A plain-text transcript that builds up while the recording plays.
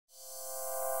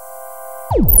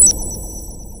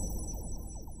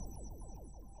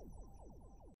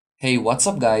Hey, what's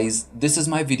up guys? This is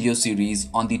my video series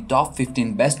on the top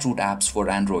 15 best root apps for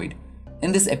Android.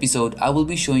 In this episode, I will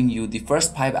be showing you the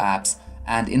first 5 apps,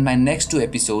 and in my next 2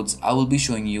 episodes, I will be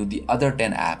showing you the other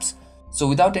 10 apps. So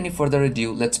without any further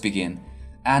ado, let's begin.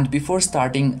 And before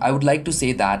starting, I would like to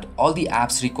say that all the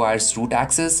apps requires root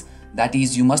access, that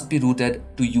is, you must be rooted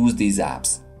to use these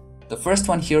apps. The first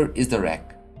one here is the rec.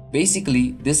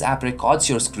 Basically, this app records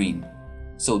your screen.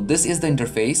 So this is the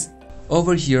interface.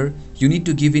 Over here, you need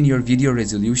to give in your video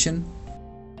resolution.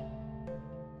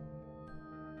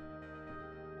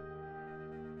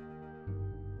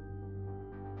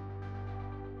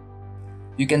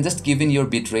 You can just give in your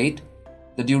bitrate,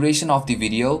 the duration of the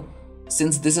video.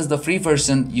 Since this is the free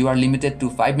version, you are limited to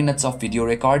 5 minutes of video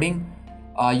recording.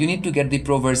 You need to get the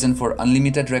pro version for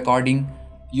unlimited recording.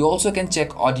 You also can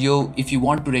check audio if you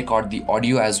want to record the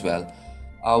audio as well.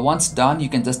 Once done, you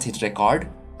can just hit record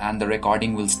and the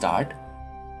recording will start.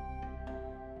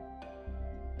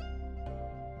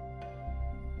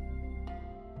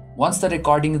 Once the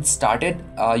recording is started,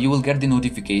 you will get the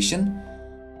notification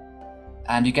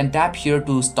and you can tap here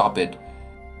to stop it.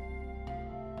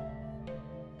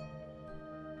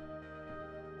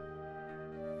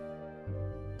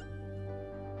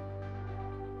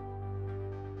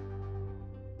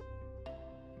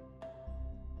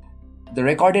 The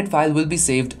recorded file will be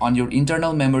saved on your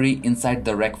internal memory inside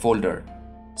the rec folder.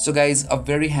 So guys, a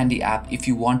very handy app if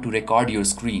you want to record your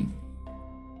screen.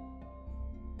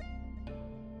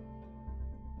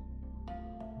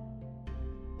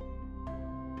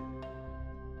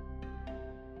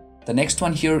 The next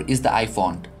one here is the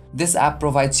iFont. This app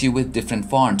provides you with different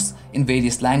fonts in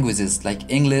various languages like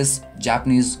English,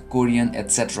 Japanese, Korean,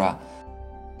 etc.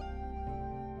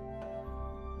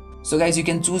 So guys, you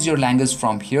can choose your language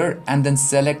from here and then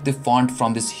select the font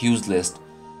from this huge list.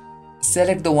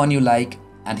 Select the one you like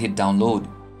and hit download.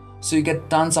 So you get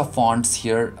tons of fonts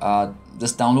here.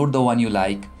 Just download the one you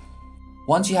like.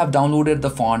 Once you have downloaded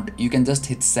the font, you can just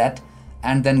hit set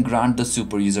and then grant the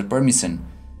super user permission.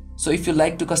 So if you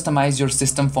like to customize your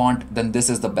system font, then this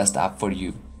is the best app for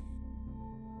you.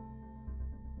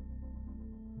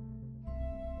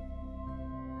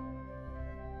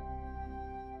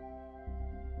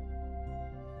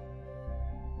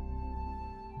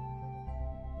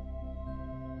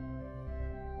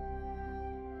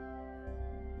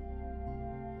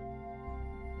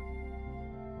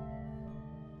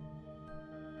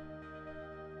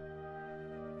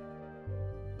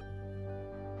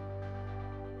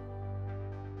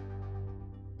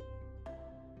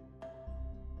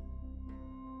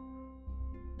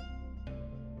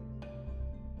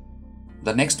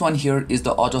 The next one here is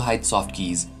the Autohide soft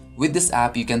keys. With this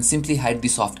app, you can simply hide the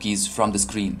soft keys from the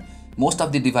screen. Most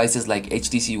of the devices like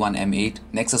HTC One M8,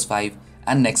 Nexus 5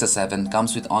 and Nexus 7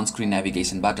 comes with on-screen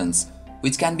navigation buttons,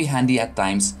 which can be handy at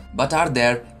times but are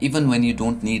there even when you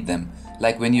don't need them,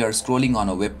 like when you are scrolling on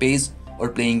a web page or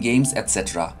playing games,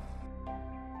 etc.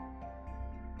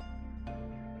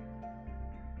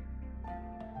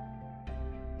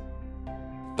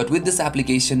 But with this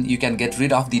application, you can get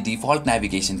rid of the default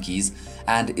navigation keys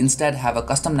and instead have a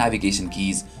custom navigation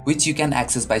keys which you can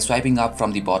access by swiping up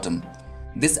from the bottom.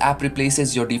 This app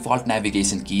replaces your default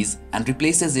navigation keys and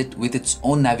replaces it with its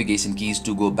own navigation keys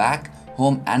to go back,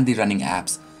 home and the running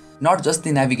apps. Not just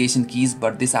the navigation keys,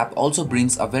 but this app also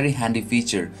brings a very handy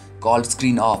feature called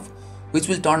screen off, which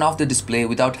will turn off the display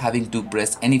without having to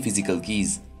press any physical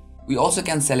keys. We also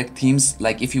can select themes,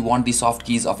 like if you want the soft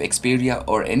keys of Xperia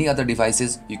or any other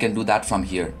devices, you can do that from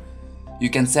here. You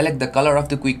can select the color of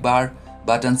the quick bar,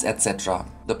 buttons, etc.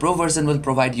 The Pro version will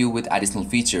provide you with additional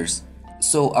features.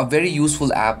 So a very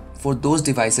useful app for those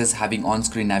devices having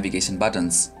on-screen navigation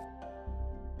buttons.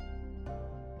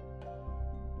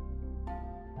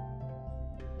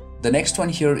 The next one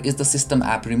here is the System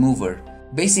App Remover.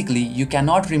 Basically, you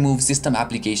cannot remove system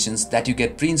applications that you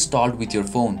get pre-installed with your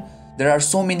phone. There are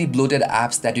so many bloated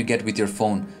apps that you get with your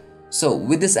phone. So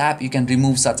with this app, you can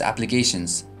remove such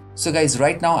applications. So guys,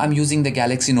 right now I'm using the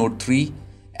Galaxy Note 3.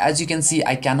 As you can see,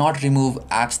 I cannot remove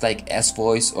apps like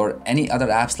S-Voice or any other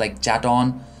apps like Chat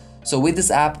On. So with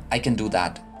this app, I can do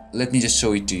that. Let me just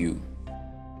show it to you.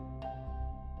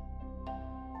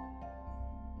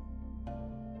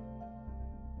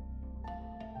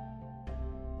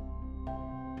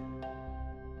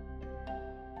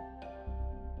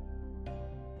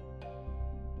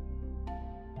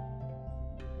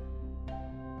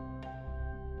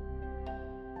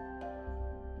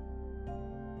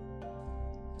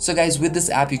 So guys, with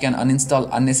this app you can uninstall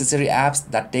unnecessary apps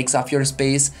that takes up your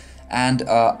space and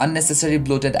unnecessary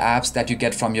bloated apps that you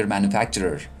get from your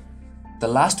manufacturer. The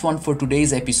last one for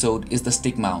today's episode is the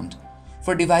stick mount.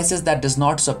 For devices that does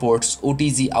not support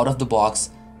OTZ out of the box,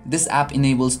 this app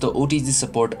enables the OTZ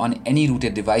support on any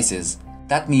rooted devices.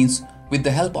 That means with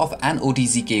the help of an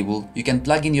OTZ cable, you can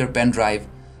plug in your pen drive,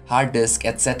 hard disk,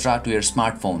 etc. to your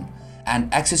smartphone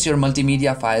and access your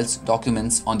multimedia files,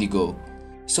 documents on the go.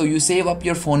 So you save up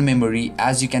your phone memory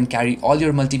as you can carry all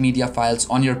your multimedia files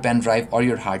on your pen drive or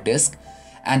your hard disk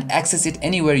and access it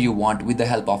anywhere you want with the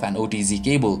help of an OTZ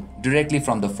cable directly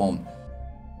from the phone.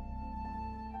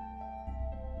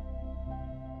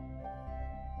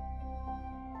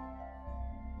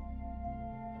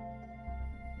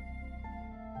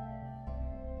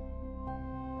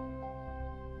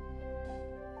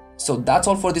 So that's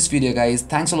all for this video, guys.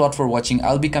 Thanks a lot for watching.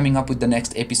 I'll be coming up with the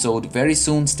next episode very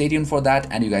soon. Stay tuned for that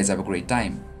and you guys have a great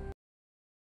time.